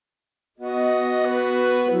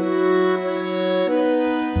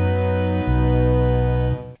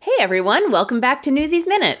everyone. Welcome back to Newsies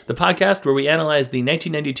Minute, the podcast where we analyze the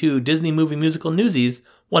 1992 Disney movie musical Newsies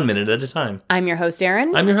 1 minute at a time. I'm your host,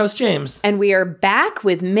 Erin. I'm your host, James. And we are back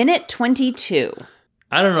with Minute 22.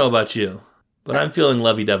 I don't know about you, but I'm feeling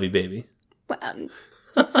lovey-dovey, baby. Well,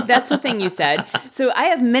 that's the thing you said. So I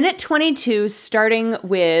have Minute 22 starting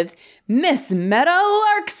with Miss Meta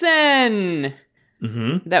Larkson.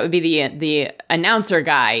 Mm-hmm. That would be the announcer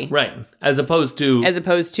guy. Right. As opposed to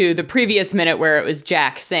the previous minute where it was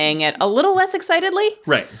Jack saying it a little less excitedly.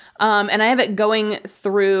 Right. And I have it going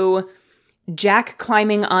through Jack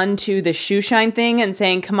climbing onto the shoe shine thing and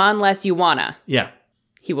saying, "Come on, Les, you wanna." Yeah.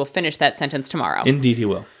 He will finish that sentence tomorrow. Indeed he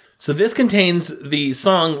will. So this contains the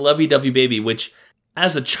song Lovey-Dovey Baby, which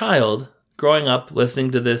as a child, growing up,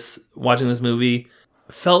 listening to this, watching this movie,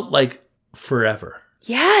 felt like forever.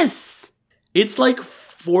 Yes! It's like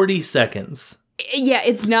 40 seconds. Yeah,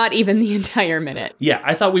 it's not even the entire minute. Yeah,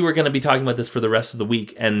 I thought we were going to be talking about this for the rest of the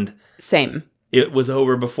week, and... Same. It was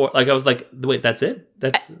over before, like, I was like, wait, that's it?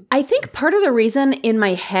 I think part of the reason in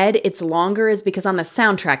my head it's longer is because on the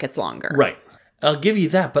soundtrack it's longer. Right. I'll give you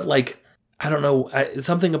that, but, like, I don't know,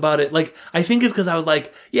 something about it, like, I think it's because I was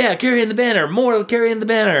like, yeah, carrying the banner, more carrying the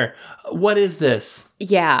banner. What is this?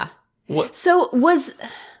 Yeah. What? So, was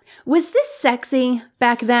this sexy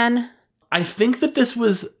back then? I think that this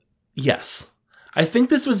was, yes. I think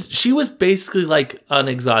this was, she was basically like an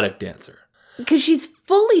exotic dancer. Because she's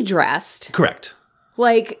fully dressed. Correct.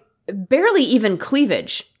 Like, barely even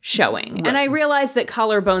cleavage showing. Right. And I realize that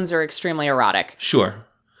collarbones are extremely erotic. Sure.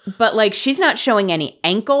 But, like, she's not showing any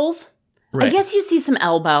ankles. Right. I guess you see some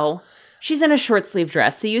elbow. She's in a short sleeve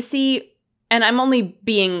dress. So you see, and I'm only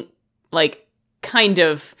being, like, kind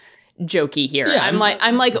of jokey here. Yeah, I'm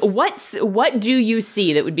like, what do you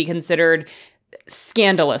see that would be considered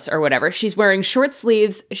scandalous or whatever? She's wearing short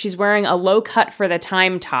sleeves. She's wearing a low cut for the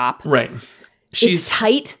time top. Right. It's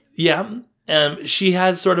tight. Yeah. She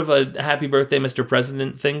has sort of a happy birthday, Mr.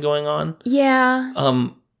 President thing going on. Yeah.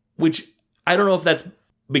 Which I don't know if that's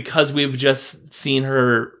because we've just seen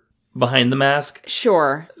her behind the mask.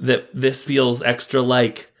 Sure. That this feels extra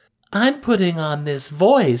like, I'm putting on this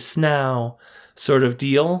voice now sort of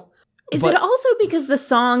deal. Is it also because the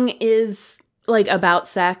song is, like, about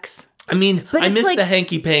sex? I mean, but I miss like, the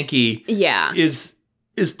hanky-panky. Yeah. Is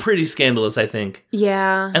pretty scandalous, I think.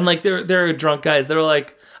 Yeah. And, like, there are drunk guys. They're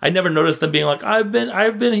like, I never noticed them being like, I've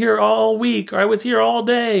been here all week, or I was here all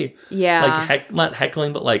day. Yeah. Like, not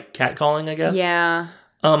heckling, but, like, catcalling, I guess. Yeah.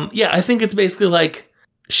 Yeah, I think it's basically like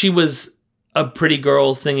she was a pretty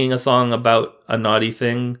girl singing a song about a naughty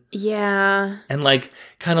thing. Yeah. And, like,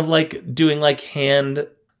 kind of, like, doing, like, hand...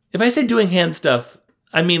 If I say doing hand stuff,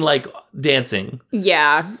 I mean, like, dancing.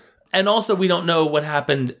 Yeah. And also, we don't know what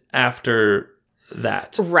happened after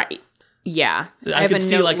that. Right. Yeah. I could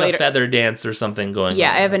see, like, a feather dance or something going on.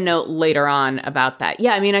 Yeah, I have a note later on about that.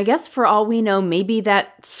 Yeah, I mean, I guess for all we know, maybe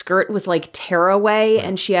that skirt was, like, tearaway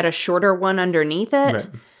and she had a shorter one underneath it. Right.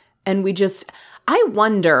 And I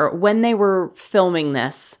wonder, when they were filming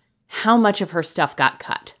this, how much of her stuff got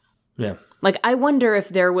cut. Yeah. Like, I wonder if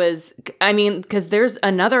there was, I mean, because there's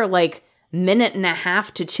another, like,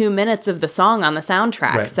 1.5 to 2 minutes of the song on the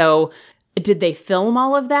soundtrack. Right. So did they film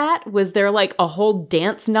all of that? Was there, like, a whole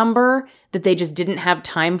dance number that they just didn't have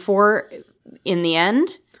time for in the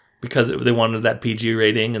end? Because they wanted that PG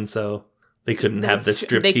rating, and so they couldn't have the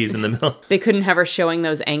striptease in the middle. They couldn't have her showing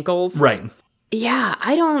those ankles. Right. Yeah,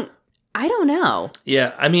 I don't know.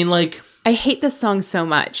 Yeah, I mean, like... I hate this song so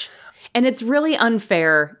much. And it's really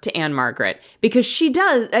unfair to Ann-Margret because she's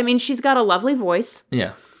got a lovely voice.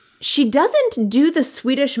 Yeah. She doesn't do the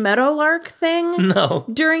Swedish meadowlark thing. No.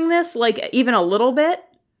 During this, like, even a little bit.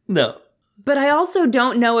 No. But I also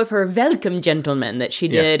don't know if her welcome gentleman that she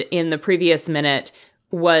did in the previous minute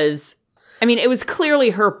was... I mean, it was clearly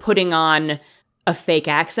her putting on a fake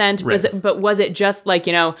accent. Right. Was it just like,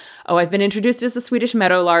 I've been introduced as the Swedish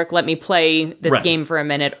meadowlark, let me play this game for a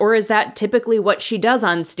minute? Or is that typically what she does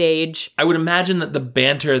on stage? I would imagine that the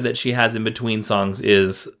banter that she has in between songs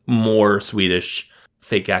is more Swedish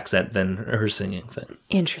fake accent than her singing thing.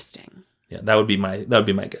 Interesting. Yeah, that would be my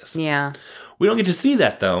guess. Yeah. We don't get to see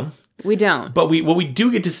that, though. We don't. But what we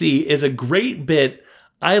do get to see is a great bit.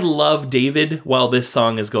 I love David while this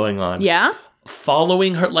song is going on. Yeah?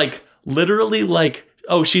 Following her, like, literally, like,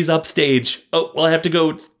 oh, she's upstage. Oh, well, I have to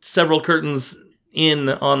go several curtains in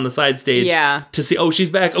on the side stage to see, oh, she's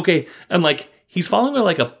back. Okay. And, like, he's following her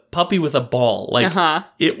like a puppy with a ball. Like,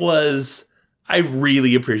 it was, I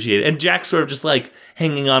really appreciate it. And Jack's sort of just, like,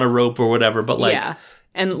 hanging on a rope or whatever, but, like... Yeah.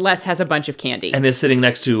 And Les has a bunch of candy. And is sitting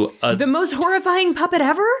next to the most horrifying puppet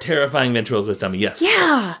ever? Terrifying ventriloquist dummy, yes.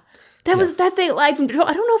 Yeah. That was that thing. I don't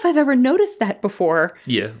know if I've ever noticed that before.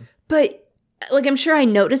 Yeah. But, like, I'm sure I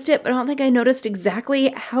noticed it, but I don't think I noticed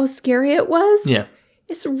exactly how scary it was. Yeah.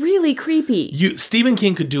 It's really creepy. Stephen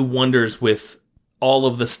King could do wonders with all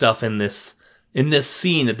of the stuff in this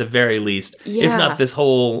scene at the very least, if not this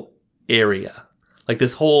whole area. Like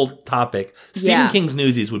this whole topic. Stephen King's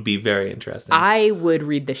Newsies would be very interesting. I would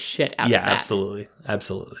read the shit out of that. Yeah, absolutely.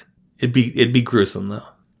 Absolutely. It'd be gruesome though.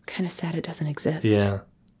 Kind of sad it doesn't exist. Yeah.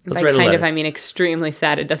 Let's write a letter. I mean extremely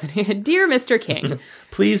sad it doesn't. Dear Mr. King.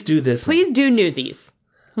 Please do this. Please do Newsies.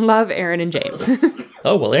 Love Aaron and James.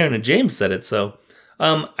 Oh, well, Aaron and James said it, so...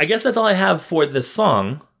 I guess that's all I have for this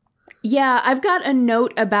song. Yeah, I've got a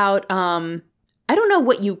note about, I don't know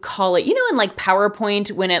what you call it. You know in, like,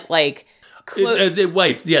 PowerPoint when it, like... It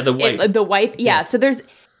wiped. Yeah, the wipe. The wipe. Yeah, so there's...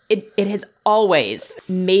 It has always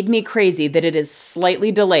made me crazy that it is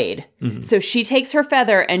slightly delayed. Mm-hmm. So she takes her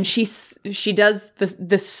feather and she does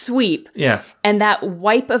the sweep. Yeah. And that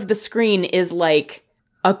wipe of the screen is, like,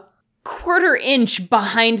 a quarter inch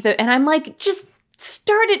behind the... And I'm like, just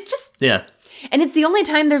start it. Just... Yeah. And it's the only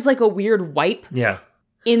time there's like a weird wipe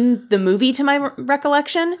in the movie to my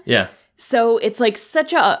recollection. Yeah. So it's like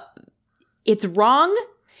it's wrong.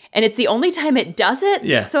 And it's the only time it does it.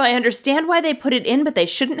 Yeah. So I understand why they put it in, but they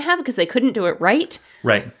shouldn't have because they couldn't do it right.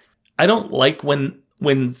 Right. I don't like when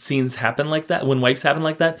scenes happen like that, when wipes happen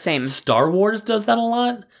like that. Same. Star Wars does that a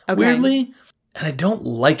lot, weirdly. And I don't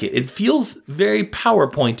like it. It feels very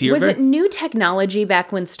PowerPointy. Was it new technology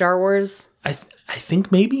back when Star Wars? I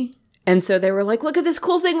think maybe. And so they were like, look at this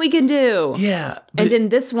cool thing we can do. Yeah. And in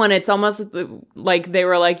this one, it's almost like they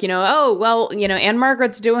were like, oh, well, Anne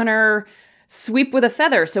Margaret's doing her sweep with a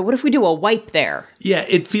feather. So what if we do a wipe there? Yeah,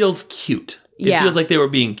 it feels cute. It feels like they were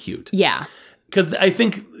being cute. Yeah. Because I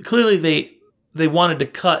think clearly they wanted to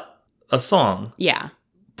cut a song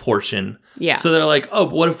portion. Yeah. So they're like, oh,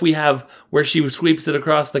 but what if we have where she sweeps it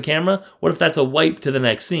across the camera? What if that's a wipe to the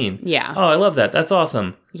next scene? Yeah. Oh, I love that. That's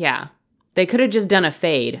awesome. Yeah. They could have just done a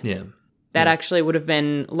fade. Yeah. That actually would have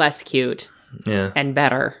been less cute. Yeah. And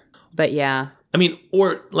better. But yeah. I mean,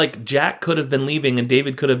 or like Jack could have been leaving and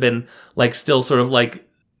David could have been like still sort of like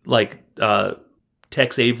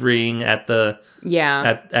Tex Averying at the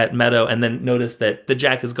at Meadow and then notice that the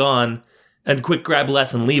Jack is gone and quick grab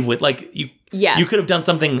Les and leave with like you could have done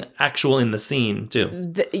something actual in the scene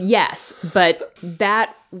too. Yes, but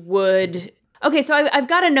that would okay. So I've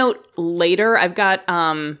got a note later. I've got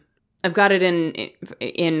it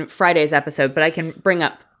in Friday's episode, but I can bring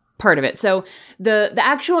up part of it. So the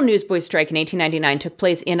actual Newsboys strike in 1899 took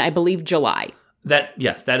place in, I believe, July. That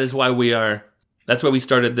is why that's why we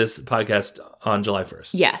started this podcast on July 1st.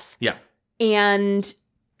 Yes. Yeah. And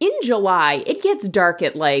in July, it gets dark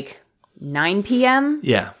at like 9 p.m.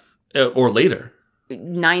 Yeah. Or later.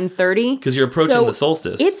 9:30. Because you're approaching the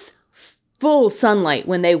solstice. It's full sunlight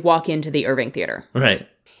when they walk into the Irving Theater. Right.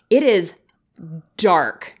 It is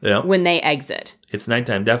dark when they exit. It's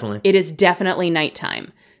nighttime, definitely. It is definitely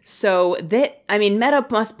nighttime. So Meadow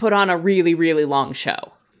must put on a really, really long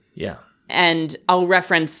show. Yeah. And I'll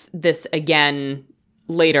reference this again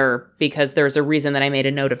later because there's a reason that I made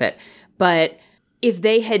a note of it. But if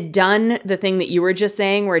they had done the thing that you were just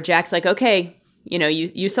saying where Jack's like, okay,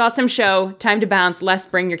 you saw some show, time to bounce, Les,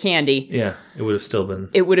 bring your candy. Yeah, it would have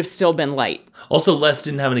still been light. Also, Les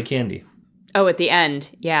didn't have any candy. Oh, at the end,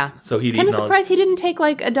 yeah. So he'd kind of surprised he didn't take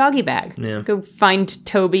like a doggy bag. Yeah. Go find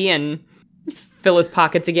Toby and fill his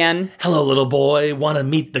pockets again. Hello, little boy. Want to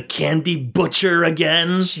meet the candy butcher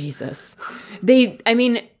again? Jesus.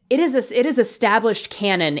 It is established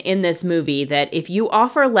canon in this movie that if you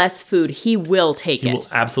offer Les food, he will take it. He will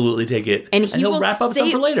absolutely take it. And he'll wrap up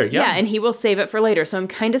some for later. Yeah, and he will save it for later. So I'm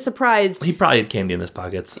kind of surprised. He probably had candy in his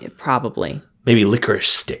pockets. Probably. Maybe licorice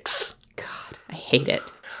sticks. God, I hate it.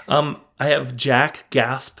 I have Jack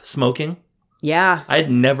gasp smoking. Yeah. I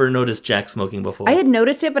had never noticed Jack smoking before. I had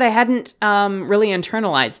noticed it, but I hadn't really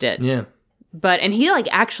internalized it. Yeah. And he like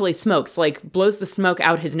actually smokes, like blows the smoke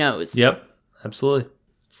out his nose. Yep. Absolutely.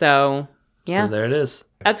 So, yeah. So there it is.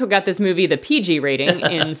 That's what got this movie the PG rating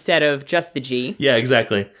instead of just the G. Yeah,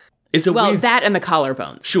 exactly. It's that and the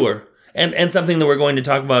collarbones. Sure. And something that we're going to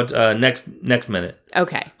talk about next minute.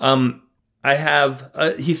 Okay. I have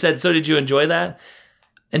he said, "So did you enjoy that?"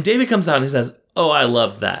 And David comes out and he says, "Oh, I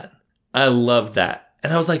loved that. I loved that."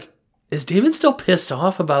 And I was like, is David still pissed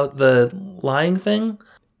off about the lying thing?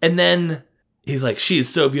 And then he's like, "She's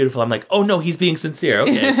so beautiful." I'm like, "Oh no, he's being sincere."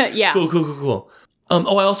 Okay. Yeah. Cool. I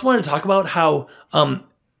also wanted to talk about how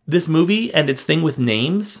this movie and its thing with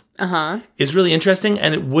names is really interesting,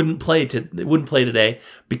 and it wouldn't play today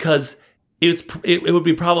because it would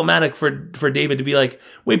be problematic for David to be like,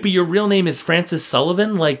 "Wait, but your real name is Francis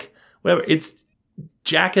Sullivan?" Like, whatever.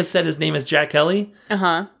 Jack has said his name is Jack Kelly.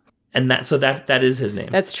 And that is his name.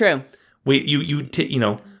 That's true.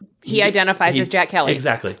 He identifies as Jack Kelly.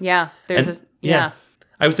 Exactly. Yeah. Yeah.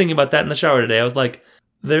 I was thinking about that in the shower today. I was like,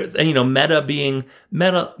 Meta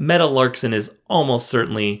Larkson is almost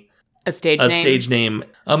certainly a stage name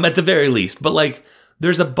at the very least. But like,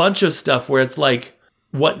 there's a bunch of stuff where it's like,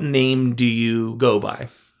 what name do you go by?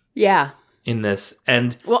 Yeah. In this,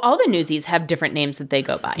 and well, all the Newsies have different names that they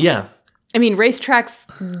go by. Yeah. I mean, Racetrack's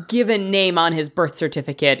given name on his birth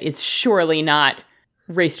certificate is surely not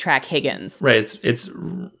Racetrack Higgins. Right. It's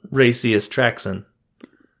Racius Traxon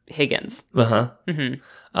Higgins. Uh-huh. Mm-hmm.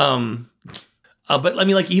 But I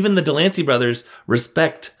mean, like, even the Delancey brothers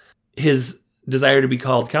respect his desire to be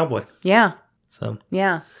called Cowboy. Yeah.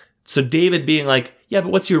 So David being like, yeah,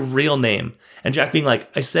 but what's your real name? And Jack being like,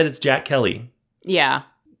 I said it's Jack Kelly. Yeah.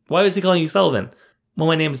 Why was he calling you Sullivan? Well,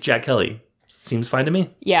 my name's Jack Kelly. Seems fine to me.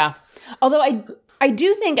 Yeah. Although I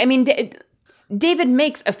do think, I mean, David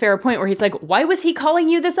makes a fair point where he's like, why was he calling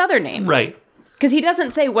you this other name? Right. Because he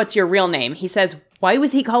doesn't say, what's your real name? He says, why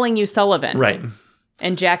was he calling you Sullivan? Right.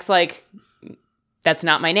 And Jack's like, that's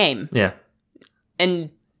not my name. Yeah. And,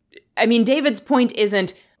 I mean, David's point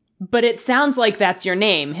isn't, but it sounds like that's your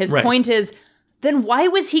name. His point is, then why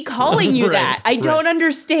was he calling you that? I don't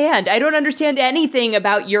understand. I don't understand anything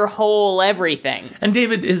about your whole everything. And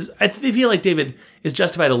I feel like David is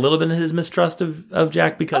justified a little bit in his mistrust of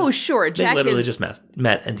Jack because Jack they literally just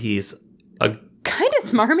met and he's a kind of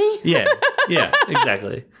smarmy. Yeah,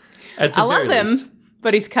 exactly. I love him,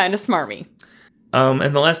 but he's kind of smarmy.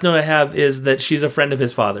 And the last note I have is that she's a friend of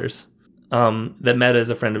his father's. That Meta is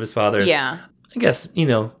a friend of his father's. Yeah. I guess,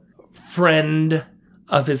 friend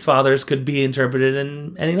of his father's could be interpreted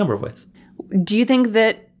in any number of ways. Do you think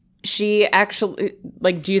that she actually,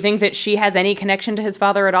 do you think that she has any connection to his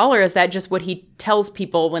father at all? Or is that just what he tells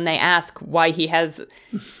people when they ask why he has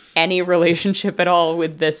any relationship at all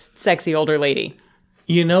with this sexy older lady?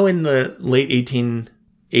 In the late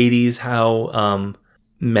 1880s, how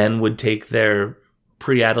men would take their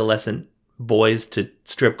pre-adolescent boys to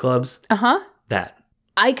strip clubs? Uh-huh. That.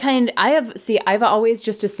 I've always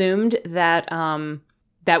just assumed that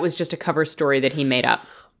that was just a cover story that he made up.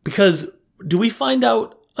 Because do we find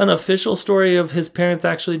out an official story of his parents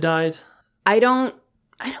actually died? I don't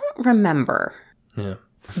remember. Yeah.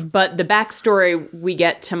 But the backstory we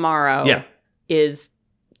get tomorrow is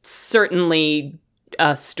certainly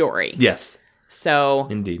a story. Yes. So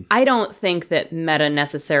indeed. I don't think that Meta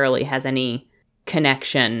necessarily has any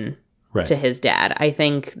connection to his dad. I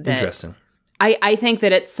think that interesting. I think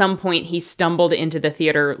that at some point he stumbled into the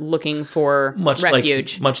theater looking for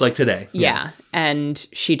refuge. Much like today. Yeah. And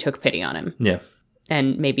she took pity on him. Yeah.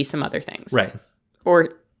 And maybe some other things. Right.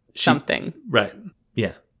 Or something. Right.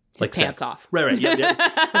 Yeah. His pants sex. Off. Right. Yeah.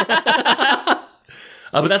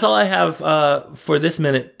 But that's all I have for this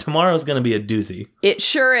minute. Tomorrow's going to be a doozy. It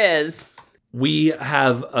sure is. We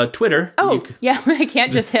have a Twitter. Oh, yeah. I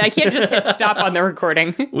can't just hit stop on the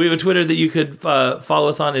recording. We have a Twitter that you could follow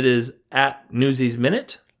us on. It is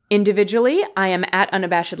 @NewsiesMinute. Individually, I am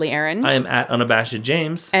 @unabashedlyaaron. I am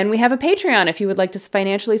 @unabashedjames. And we have a Patreon. If you would like to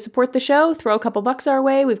financially support the show, throw a couple bucks our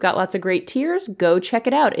way. We've got lots of great tiers. Go check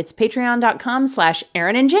it out. It's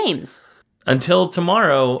patreon.com/AaronandJames. Until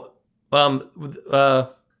tomorrow, listen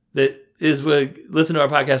to our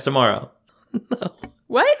podcast tomorrow. No.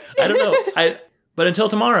 What? I don't know. But until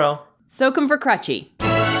tomorrow. Soak 'em for Crutchy.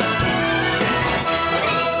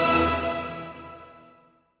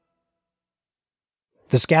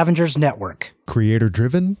 The Scavengers Network.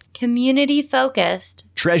 Creator-driven. Community-focused.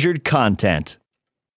 Treasured content.